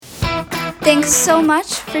Thanks so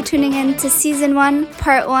much for tuning in to Season 1,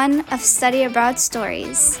 Part 1 of Study Abroad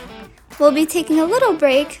Stories. We'll be taking a little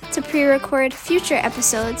break to pre-record future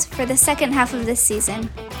episodes for the second half of this season.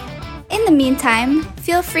 In the meantime,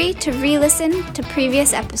 feel free to re-listen to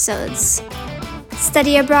previous episodes.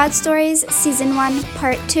 Study Abroad Stories Season 1,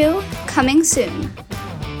 Part 2, coming soon.